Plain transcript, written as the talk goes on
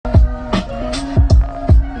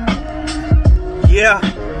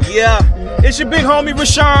Yeah. It's your big homie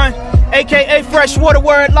Rashawn, aka Freshwater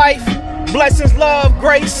Word Life. Blessings, love,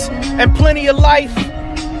 grace, and plenty of life.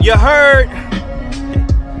 You heard?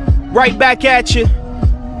 Right back at you.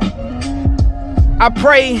 I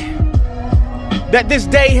pray that this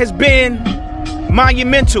day has been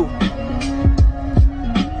monumental.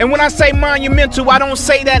 And when I say monumental, I don't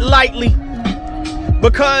say that lightly,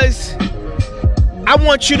 because I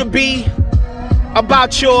want you to be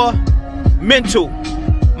about your mental.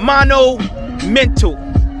 Monumental.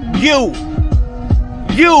 You.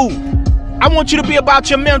 I want you to be about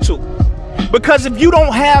your mental. Because if you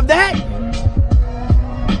don't have that,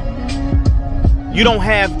 you don't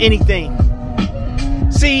have anything.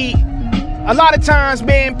 See, a lot of times,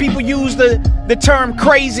 man, people use the term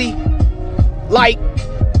crazy like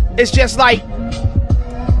it's just like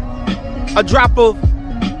a drop of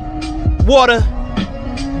water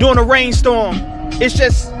during a rainstorm. It's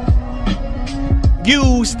just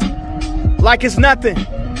used like it's nothing.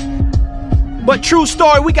 But true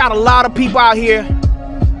story, we got a lot of people out here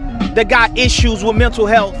that got issues with mental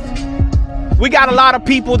health. We got a lot of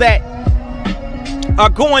people that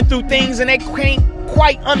are going through things and they can't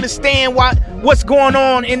quite understand what's going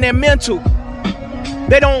on in their mental.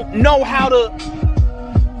 They don't know how to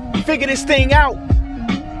figure this thing out.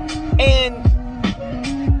 And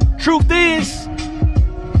truth is,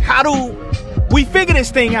 how do we figure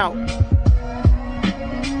this thing out?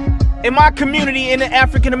 In my community, in the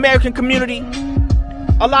African American community,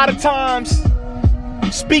 a lot of times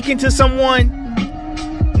speaking to someone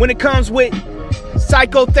when it comes with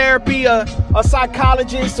psychotherapy, a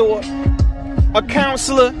psychologist or a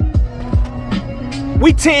counselor,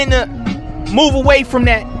 we tend to move away from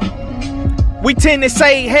that. We tend to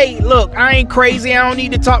say, hey, look, I ain't crazy. I don't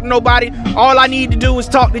need to talk to nobody. All I need to do is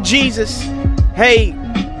talk to Jesus. Hey,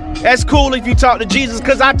 that's cool if you talk to Jesus,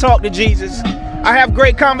 because I talk to Jesus. I have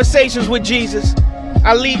great conversations with Jesus.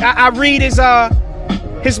 I read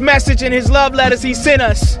his message and his love letters he sent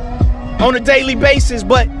us on a daily basis.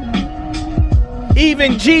 But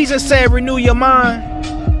even Jesus said, renew your mind.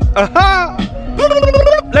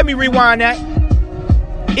 Let me rewind that.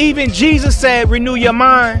 Even Jesus said, renew your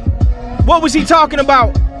mind. What was he talking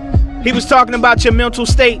about? He was talking about your mental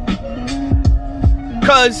state.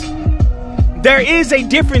 Because there is a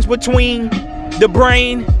difference between the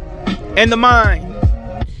brain and the mind.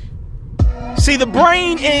 See, the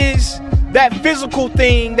brain is that physical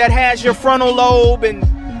thing that has your frontal lobe and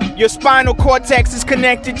your spinal cortex is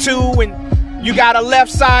connected to, and you got a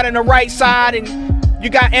left side and a right side, and you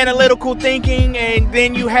got analytical thinking, and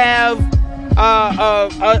then you have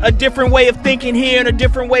a different way of thinking here and a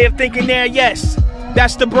different way of thinking there. Yes,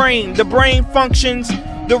 that's the brain. The brain functions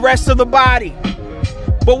the rest of the body.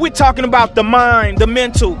 But we're talking about the mind, the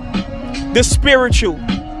mental, the spiritual.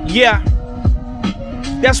 Yeah.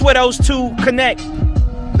 That's where those two connect.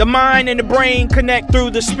 The mind and the brain connect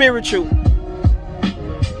through the spiritual.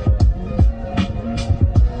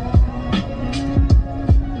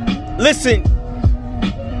 Listen,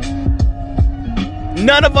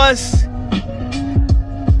 none of us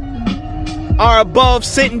are above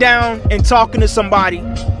sitting down and talking to somebody.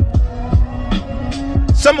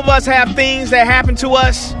 Some of us have things that happened to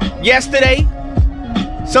us yesterday.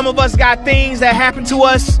 Some of us got things that happened to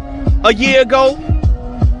us a year ago.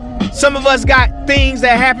 Some of us got things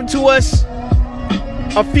that happened to us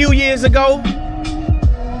a few years ago.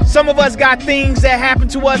 Some of us got things that happened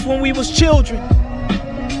to us when we was children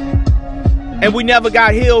and we never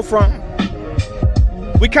got healed from.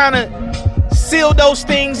 We kind of sealed those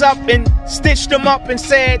things up and stitched them up and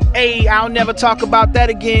said, hey, I'll never talk about that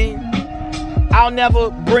again. I'll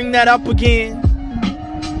never bring that up again.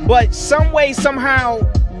 But some way, somehow,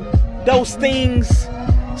 those things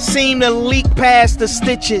seem to leak past the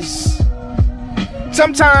stitches.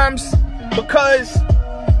 Sometimes, because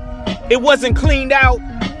it wasn't cleaned out,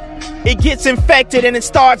 it gets infected and it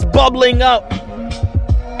starts bubbling up.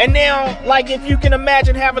 And now, like if you can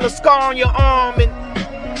imagine having a scar on your arm and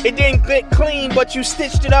it didn't get clean, but you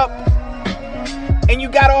stitched it up and you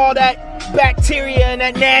got all that bacteria and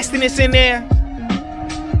that nastiness in there,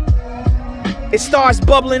 it starts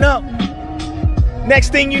bubbling up.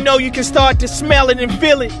 Next thing you know, you can start to smell it and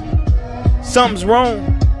feel it. Something's wrong.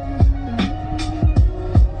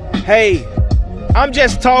 Hey, I'm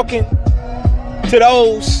just talking to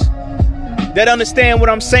those that understand what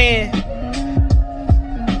I'm saying.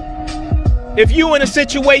 If you in a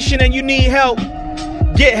situation and you need help,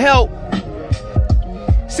 get help.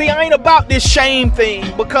 See, I ain't about this shame thing,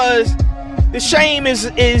 because the shame is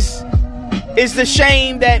the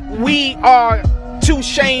shame that we are too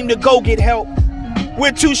ashamed to go get help.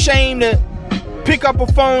 We're too ashamed to pick up a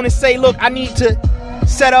phone and say, look, I need to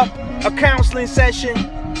set up a counseling session.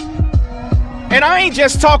 And I ain't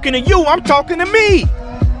just talking to you, I'm talking to me.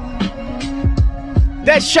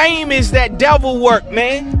 That shame is that devil work,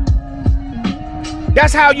 man.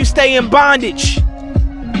 That's how you stay in bondage.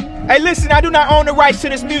 Hey, listen, I do not own the rights to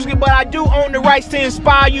this music, but I do own the rights to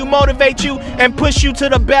inspire you, motivate you, and push you to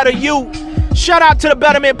the better you. Shout out to the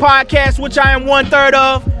Betterment Podcast, which I am 1/3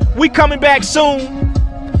 of. We coming back soon.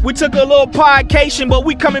 We took a little podcation, but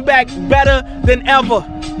we coming back better than ever.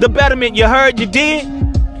 The Betterment, you heard, you did.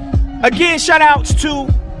 Again, shout outs to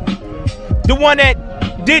the one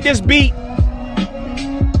that did this beat.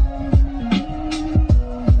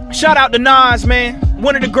 Shout out to Nas, man.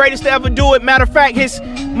 One of the greatest to ever do it. Matter of fact, his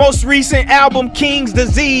most recent album, King's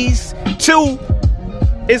Disease 2,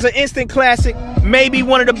 is an instant classic. Maybe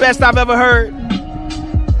one of the best I've ever heard.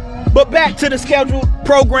 But back to the scheduled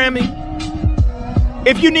programming.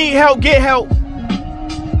 If you need help, get help.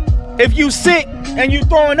 If you sick and you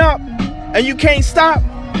throwing up and you can't stop,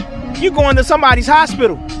 you going to somebody's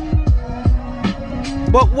hospital.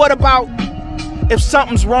 But what about if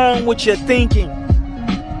something's wrong with your thinking?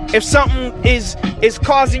 If something is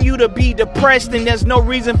causing you to be depressed and there's no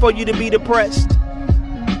reason for you to be depressed,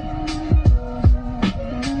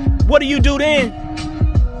 what do you do then?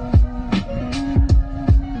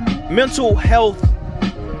 Mental health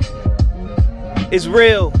is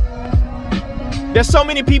real. There's so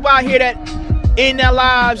many people out here that end their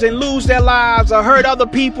lives and lose their lives or hurt other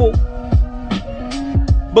people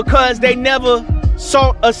because they never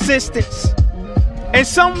sought assistance. And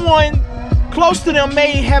someone close to them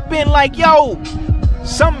may have been like, yo,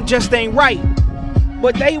 something just ain't right.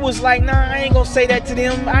 But they was like, nah, I ain't gonna say that to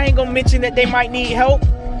them. I ain't gonna mention that they might need help.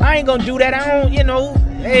 I ain't gonna do that. I don't,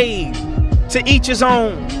 hey, to each his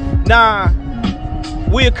own. Nah,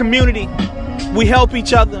 we a community. We help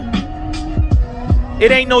each other.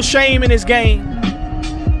 It ain't no shame in this game.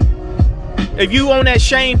 If you on that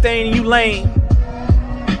shame thing, you lame.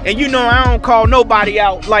 And I don't call nobody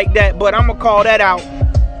out like that, but I'm gonna call that out.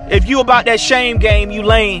 If you about that shame game, you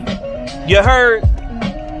lame. You heard?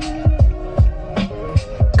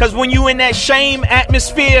 Because when you in that shame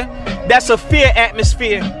atmosphere, that's a fear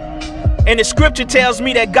atmosphere. And the scripture tells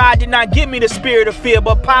me that God did not give me the spirit of fear,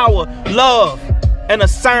 but power, love, and a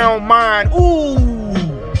sound mind. Ooh,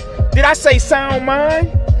 did I say sound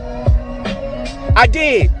mind? I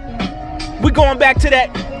did. We're going back to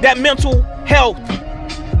that mental health.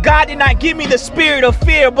 God did not give me the spirit of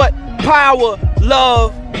fear, but power,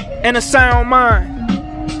 love, and a sound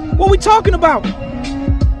mind. What we talking about?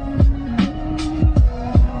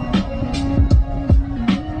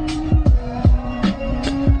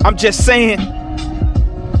 I'm just saying,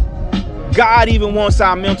 God even wants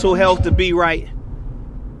our mental health to be right.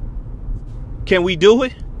 Can we do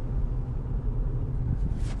it?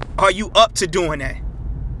 Are you up to doing that?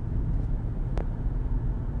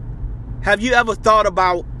 Have you ever thought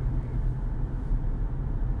about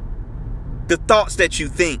the thoughts that you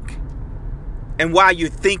think and why you're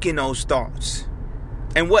thinking those thoughts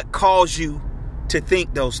and what caused you to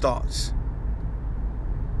think those thoughts?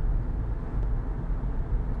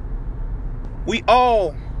 We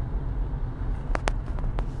all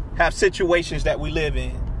have situations that we live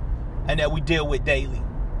in and that we deal with daily.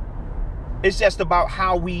 It's just about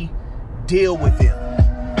how we deal with them.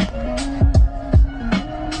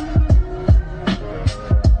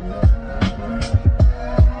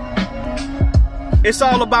 It's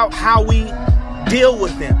all about how we deal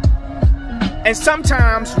with them. And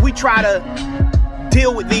sometimes we try to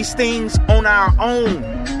deal with these things on our own.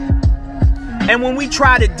 And when we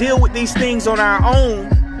try to deal with these things on our own,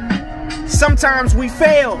 sometimes we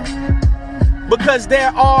fail because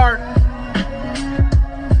there are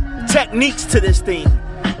techniques to this thing.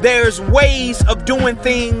 There's ways of doing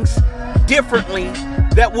things differently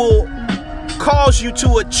that will cause you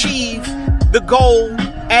to achieve the goal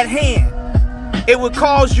at hand. It will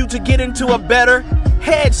cause you to get into a better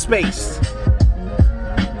headspace.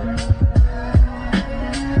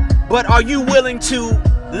 But are you willing to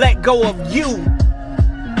let go of you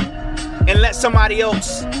and let somebody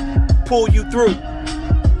else pull you through?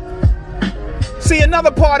 See,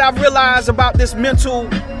 another part I've realized about this mental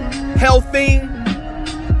health thing,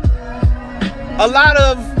 a lot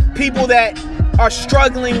of people that are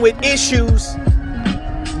struggling with issues,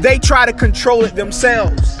 they try to control it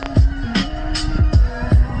themselves.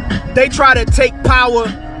 They try to take power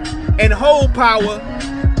and hold power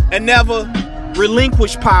and never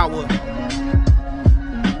relinquish power,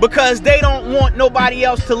 because they don't want nobody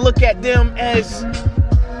else to look at them as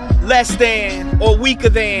less than or weaker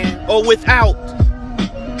than or without.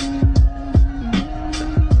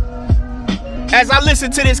 As I listen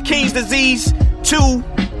to this King's Disease too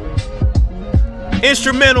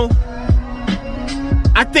instrumental.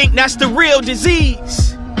 I think that's the real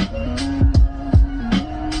disease.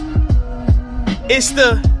 It's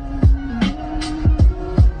the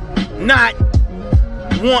not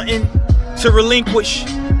wanting to relinquish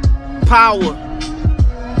power,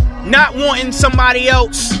 not wanting somebody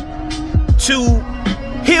else to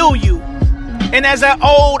heal you. And as that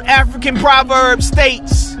old African proverb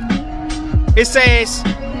states, it says,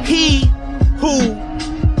 he who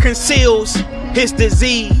conceals his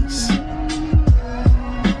disease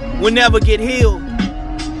will never get healed.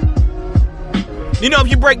 You know, if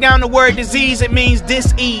you break down the word disease, it means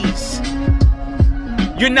dis-ease.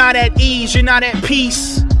 You're not at ease. You're not at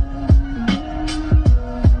peace.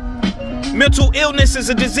 Mental illness is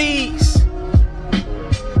a disease.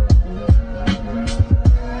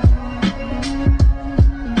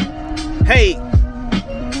 Hey,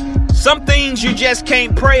 some things you just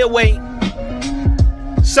can't pray away.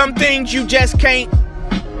 Some things you just can't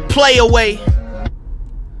play away.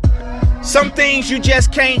 Some things you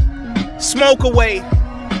just can't smoke away.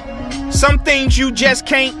 Some things you just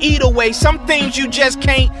can't eat away. Some things you just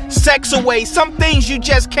can't sex away. Some things you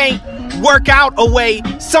just can't work out away.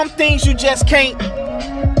 Some things you just can't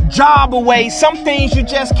job away. Some things you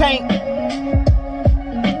just can't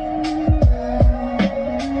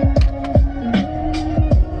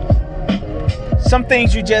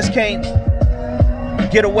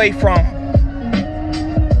get away from.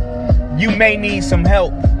 You may need some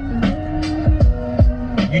help.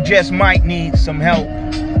 You just might need some help.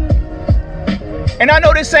 And I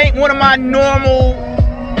know this ain't one of my normal,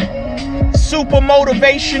 super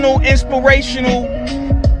motivational, inspirational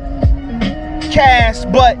casts,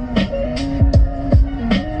 but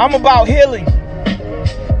I'm about healing.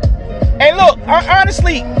 And look,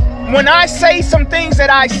 honestly, when I say some things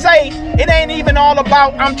that I say, it ain't even all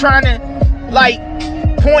about I'm trying to like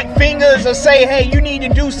point fingers or say, hey, you need to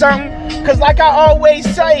do something. Because like I always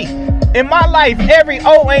say, in my life, every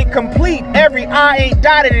O ain't complete, every I ain't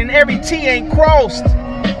dotted, and every T ain't crossed.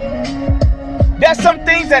 There's some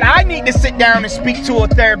things that I need to sit down and speak to a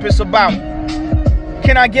therapist about.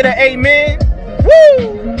 Can I get an amen?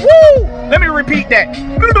 Woo! Woo! Let me repeat that.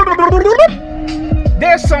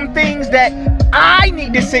 There's some things that I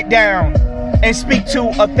need to sit down and speak to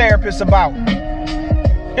a therapist about.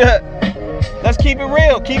 Let's keep it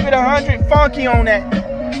real. Keep it 100 funky on that.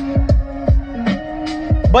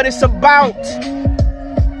 But it's about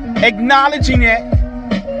acknowledging that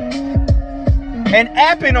and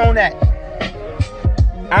apping on that.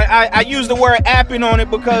 I use the word apping on it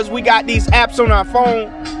because we got these apps on our phone.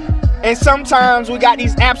 And sometimes we got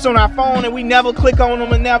these apps on our phone and we never click on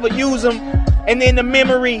them and never use them. And then the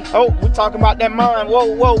memory, oh, we're talking about that mind.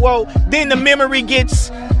 Whoa. Then the memory gets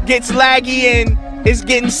laggy and it's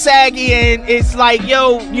getting saggy and it's like,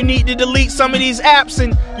 yo, you need to delete some of these apps,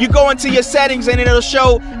 and you go into your settings and it'll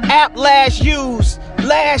show app last used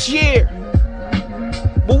last year.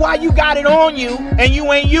 But why you got it on you and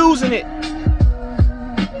you ain't using it?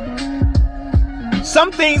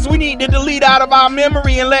 Some things we need to delete out of our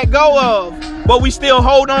memory and let go of, but we still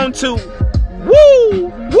hold on to.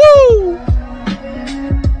 Woo!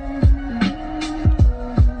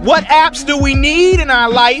 What apps do we need in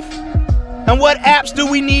our life? And what apps do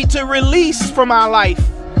we need to release from our life?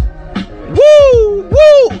 Woo!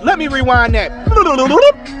 Let me rewind that.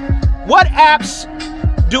 What apps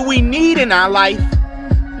do we need in our life?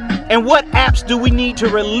 And what apps do we need to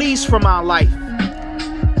release from our life?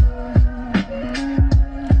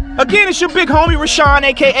 Again, it's your big homie Rashawn,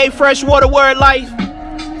 aka Freshwater Word Life.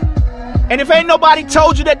 And if ain't nobody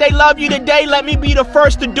told you that they love you today, let me be the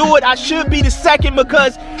first to do it. I should be the second,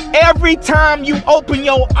 because every time you open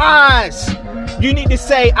your eyes, you need to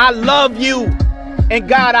say, I love you. And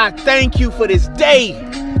God, I thank you for this day.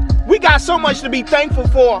 We got so much to be thankful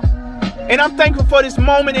for. And I'm thankful for this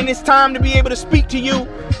moment and this time to be able to speak to you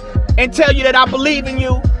and tell you that I believe in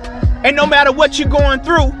you. And no matter what you're going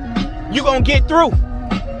through, you're going to get through.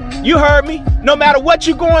 You heard me? No matter what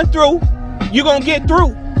you're going through, you're going to get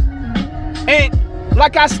through. And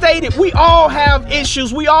like I stated, we all have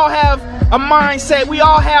issues. We all have a mindset. We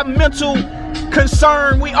all have mental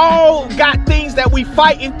concern. We all got things that we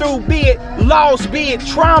fighting through, be it loss, be it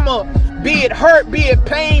trauma, be it hurt, be it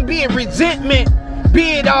pain, be it resentment,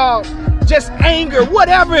 be it just anger,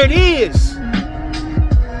 whatever it is.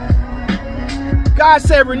 God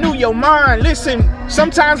said, renew your mind. Listen,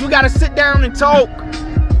 sometimes we got to sit down and talk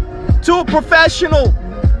to a professional,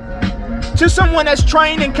 to someone that's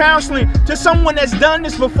trained in counseling, to someone that's done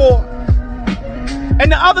this before.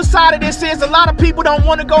 And the other side of this is a lot of people don't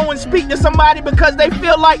want to go and speak to somebody because they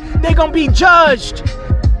feel like they're going to be judged.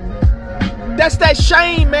 That's that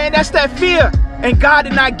shame, man. That's that fear. And God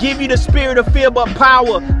did not give you the spirit of fear, but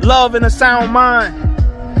power, love, and a sound mind.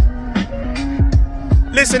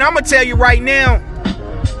 Listen, I'm going to tell you right now,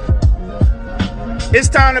 it's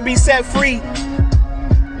time to be set free.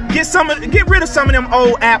 Get rid of some of them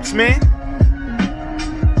old apps, man.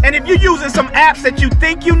 And if you're using some apps that you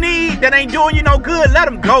think you need that ain't doing you no good, let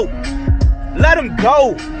them go. Let them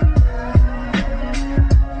go.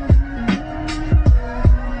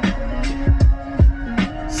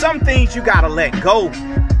 Some things you gotta let go.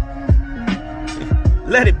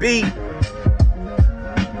 Let it be.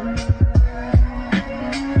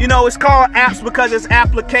 You know, it's called apps because it's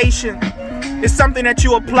application. It's something that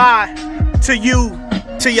you apply to you,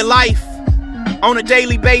 to your life on a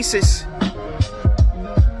daily basis.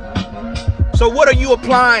 So what are you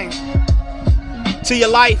applying to your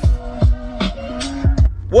life?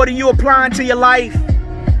 What are you applying to your life?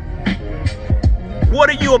 What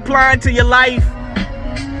are you applying to your life?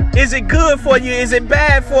 Is it good for you? Is it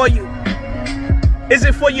bad for you? Is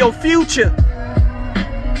it for your future?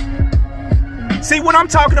 See, when I'm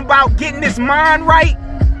talking about getting this mind right,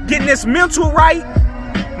 getting this mental right,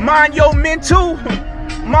 mind your mental,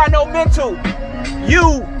 mind your mental,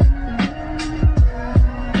 you,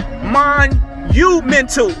 mind you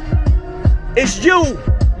mental. It's you.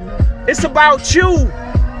 It's about you.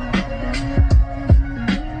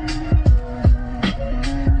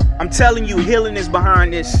 I'm telling you, healing is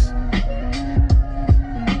behind this.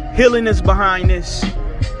 Healing is behind this.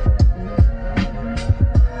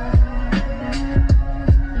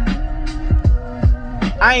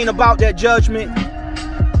 I ain't about that judgment.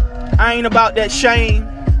 I ain't about that shame.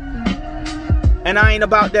 And I ain't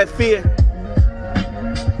about that fear.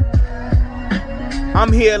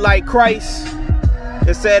 I'm here like Christ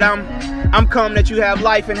that said, I'm come that you have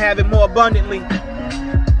life and have it more abundantly.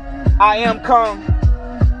 I am come.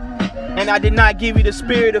 And I did not give you the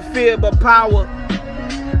spirit of fear, but power,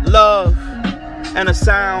 love, and a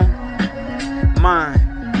sound mind.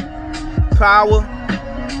 Power,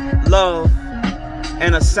 love,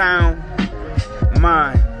 and a sound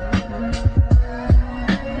mind.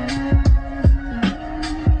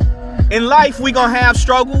 In life, we're going to have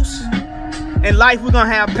struggles. In life, we're going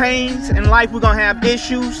to have pains. In life, we're going to have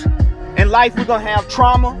issues. In life, we're going to have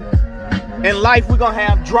trauma. In life, we're going to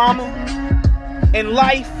have drama. In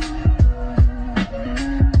life,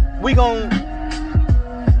 we're going to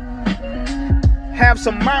have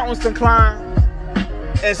some mountains to climb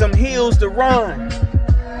and some hills to run.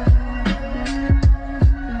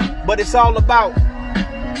 But it's all about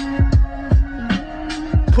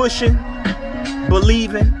pushing,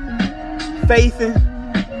 believing, faithing,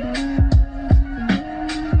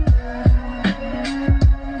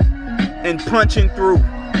 and punching through.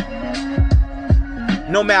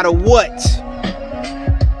 No matter what.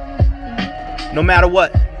 No matter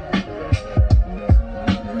what.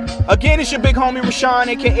 Again, it's your big homie Rashawn,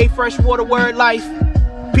 aka Freshwater Word Life.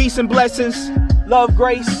 Peace and blessings. Love,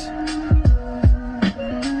 grace.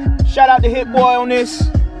 Shout out to Hit Boy on this.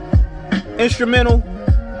 Instrumental.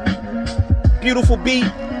 Beautiful beat.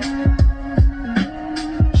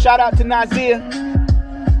 Shout out to Nasir.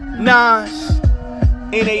 Nas.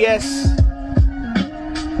 NAS.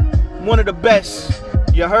 One of the best.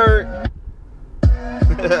 You heard?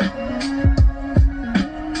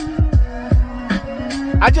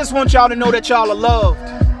 I just want y'all to know that y'all are loved.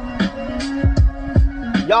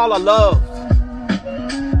 Y'all are loved.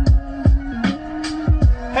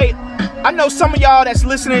 Hey, I know some of y'all that's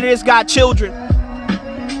listening to this got children.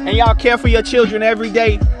 And y'all care for your children every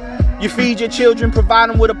day. You feed your children,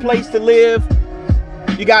 provide them with a place to live.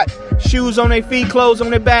 You got shoes on their feet, clothes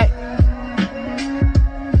on their back.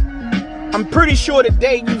 I'm pretty sure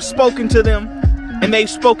today you've spoken to them and they've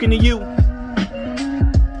spoken to you.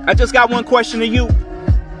 I just got one question to you.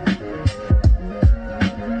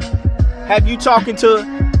 Have you talking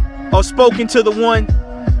to or spoken to the one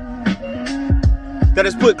that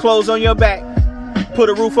has put clothes on your back, put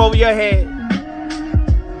a roof over your head,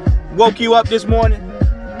 woke you up this morning,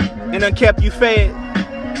 and then kept you fed?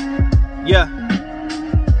 Yeah.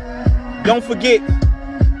 Don't forget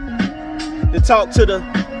to talk to the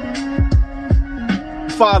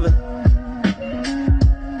Father.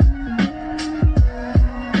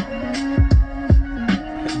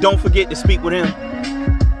 Don't forget to speak with Him.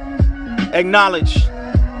 Acknowledge.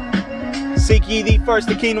 Seek ye thee first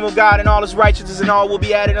the kingdom of God and all His righteousness, and all will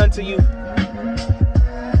be added unto you.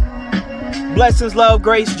 Blessings, love,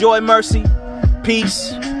 grace, joy, mercy,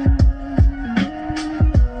 peace.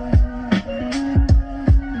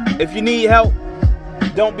 If you need help,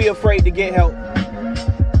 don't be afraid to get help.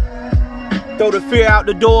 Throw the fear out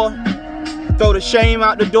the door. Throw the shame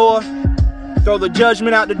out the door. Throw the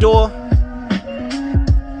judgment out the door.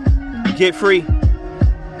 Get free.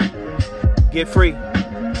 Get free.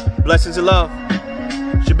 Blessings of love.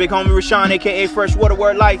 It's your big homie Rashawn, aka Fresh Water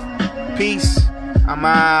Word Life. Peace. I'm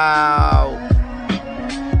out.